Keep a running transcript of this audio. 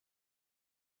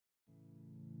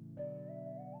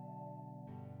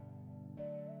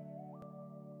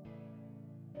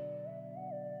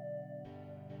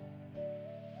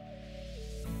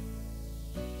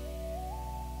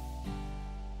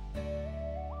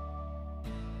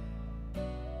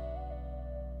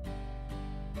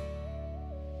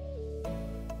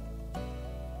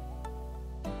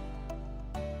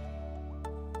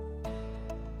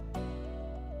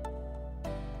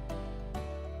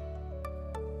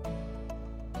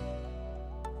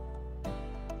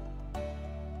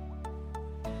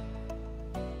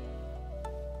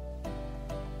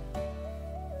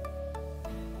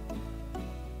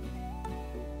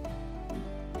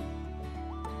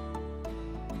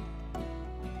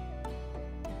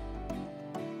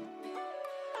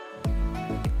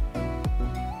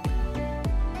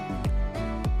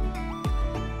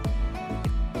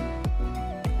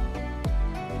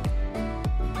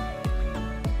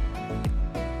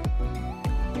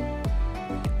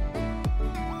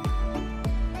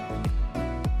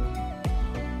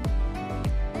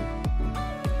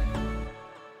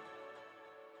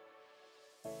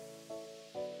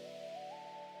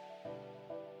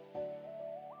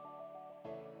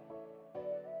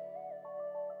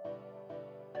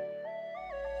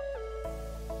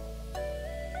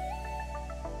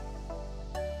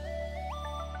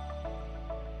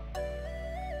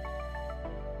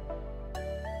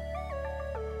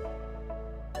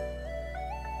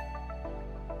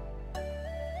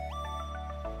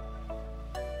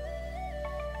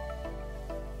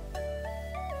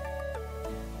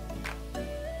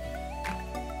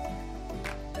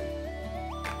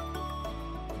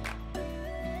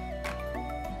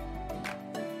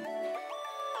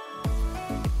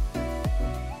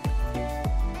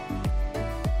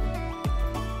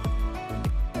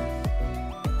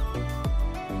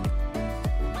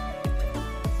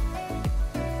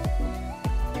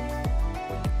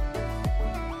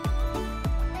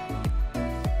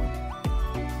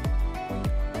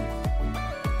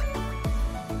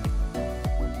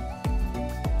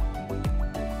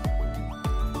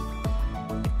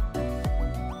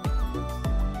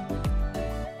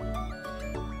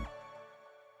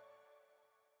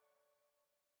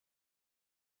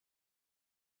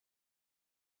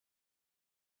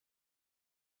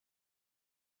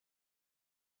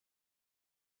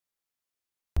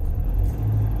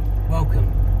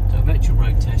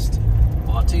test of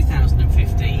our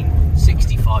 2015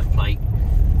 65 plate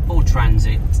Ford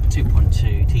Transit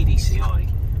 2.2 TDCi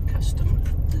Custom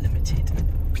Limited.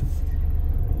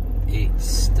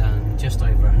 It's done just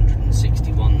over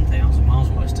 161,000 miles,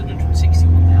 well it's done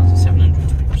 161,700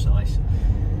 to be precise.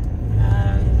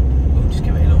 We'll just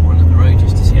give it a little run up the road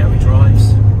just to see how it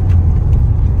drives.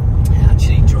 It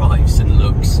actually drives and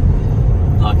looks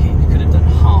like it could have done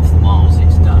half the miles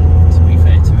it's done, to be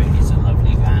fair to it. It's a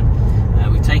lovely van.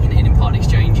 We've taken it in part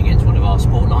exchange against one of our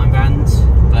Sportline vans,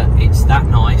 but it's that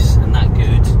nice and that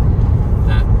good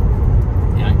that,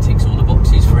 you know, it ticks all the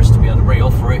boxes for us to be able to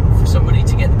re-offer it for somebody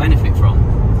to get the benefit from.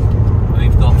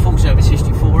 We've got full service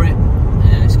history for it.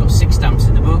 It's got 6 stamps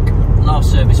in the book.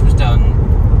 Last service was done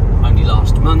only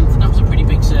last month, and that was a pretty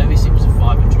big service. It was a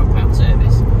 £500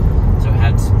 service, so it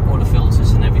had all the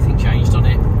filters and everything changed on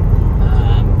it.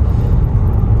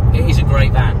 It is a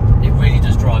great van. It really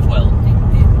does drive well.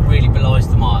 It really belies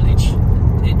the mileage.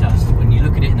 It does. When you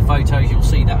look at it in the photos, you'll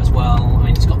see that as well. I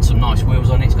mean, it's got some nice wheels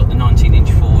on it. It's got the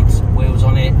 19-inch Ford wheels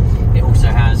on it. It also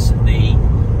has the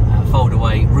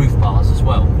fold-away roof bars as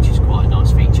well, which is quite a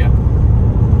nice feature.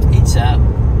 It's a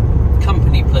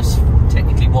company plus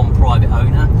technically one private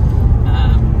owner.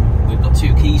 We've got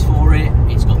 2 keys for it.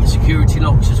 It's got the security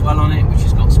locks as well on it, which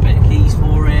has got spare keys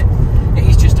for it. It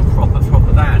is just a proper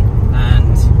van,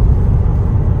 and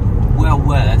well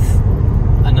worth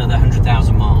another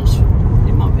 100,000 miles,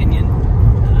 in my opinion.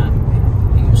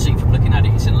 You'll see from looking at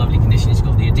it, it's in lovely condition. It's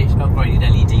got the upgraded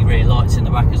LED rear lights in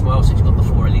the back as well, so it's got the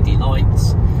 4 LED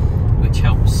lights, which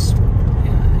helps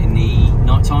in the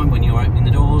night time when you're opening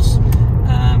the doors.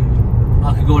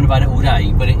 I could go on about it all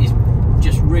day, but it is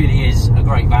just really is a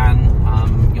great van.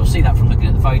 You'll see that from looking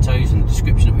at the photos and the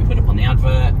description that we put up on the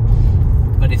advert.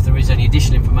 But if there is any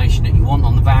additional information that you want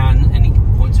on the van, any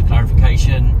points of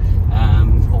clarification,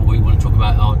 or we want to talk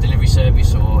about our delivery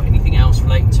service or anything else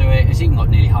relating to it, it's even got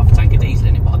nearly half a tank of diesel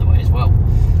in it, by the way, as well.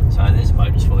 So there's a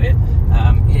bonus for you.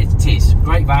 It is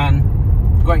great van,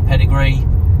 great pedigree,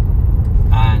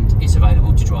 and it's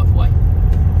available to drive away.